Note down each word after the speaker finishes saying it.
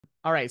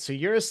All right, so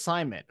your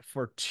assignment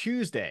for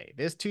Tuesday,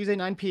 this Tuesday,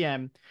 9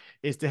 p.m.,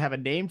 is to have a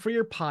name for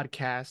your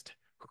podcast.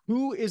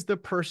 Who is the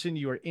person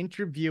you are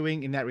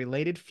interviewing in that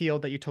related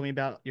field that you told me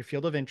about, your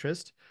field of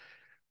interest?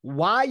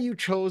 Why you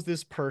chose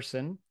this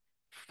person,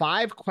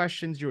 5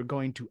 questions you're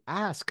going to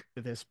ask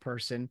this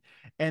person,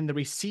 and the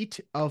receipt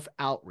of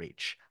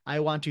outreach. I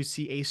want to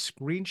see a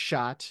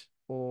screenshot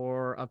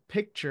or a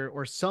picture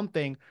or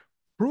something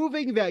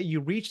proving that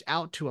you reached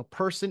out to a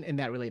person in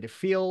that related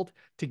field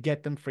to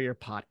get them for your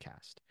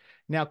podcast.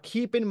 Now,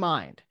 keep in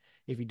mind,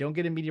 if you don't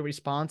get immediate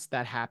response,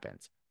 that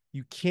happens.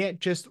 You can't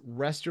just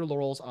rest your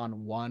laurels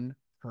on one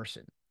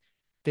person.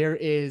 There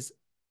is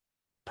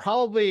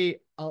probably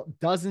a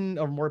dozen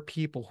or more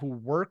people who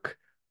work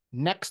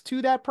next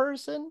to that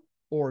person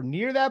or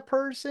near that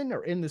person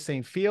or in the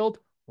same field.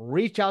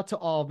 Reach out to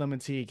all of them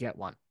until you get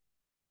one.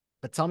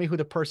 But tell me who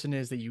the person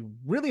is that you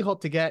really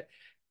hope to get.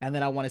 And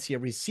then I want to see a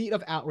receipt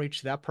of outreach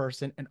to that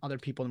person and other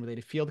people in the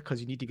related field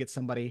because you need to get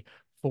somebody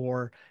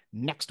for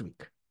next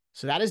week.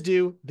 So that is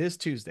due this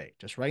Tuesday.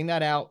 Just writing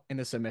that out in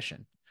the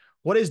submission.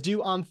 What is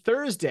due on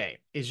Thursday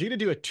is you to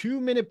do a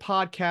 2-minute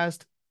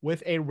podcast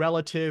with a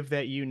relative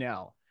that you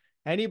know.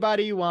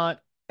 Anybody you want,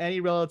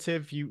 any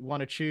relative you want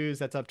to choose,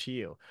 that's up to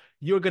you.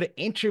 You're going to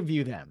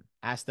interview them,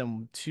 ask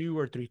them 2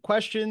 or 3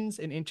 questions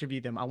and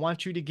interview them. I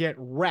want you to get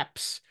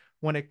reps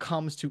when it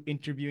comes to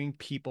interviewing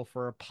people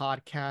for a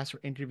podcast or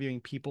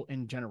interviewing people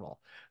in general.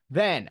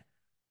 Then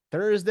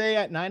Thursday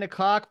at 9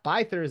 o'clock,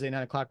 by Thursday,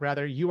 9 o'clock,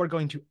 rather, you are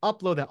going to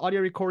upload that audio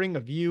recording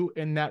of you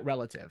and that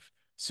relative.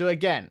 So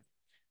again,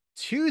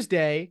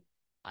 Tuesday,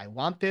 I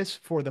want this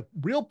for the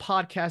real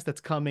podcast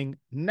that's coming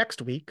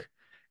next week.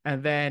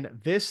 And then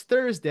this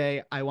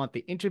Thursday, I want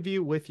the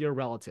interview with your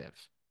relative.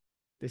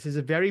 This is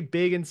a very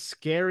big and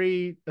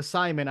scary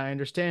assignment. I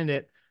understand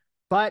it,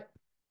 but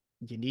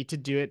you need to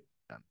do it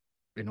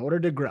in order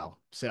to grow.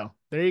 So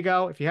there you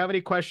go. If you have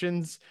any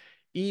questions,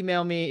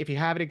 email me. If you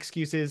have any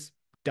excuses,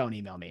 don't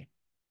email me.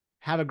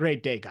 Have a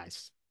great day,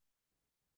 guys.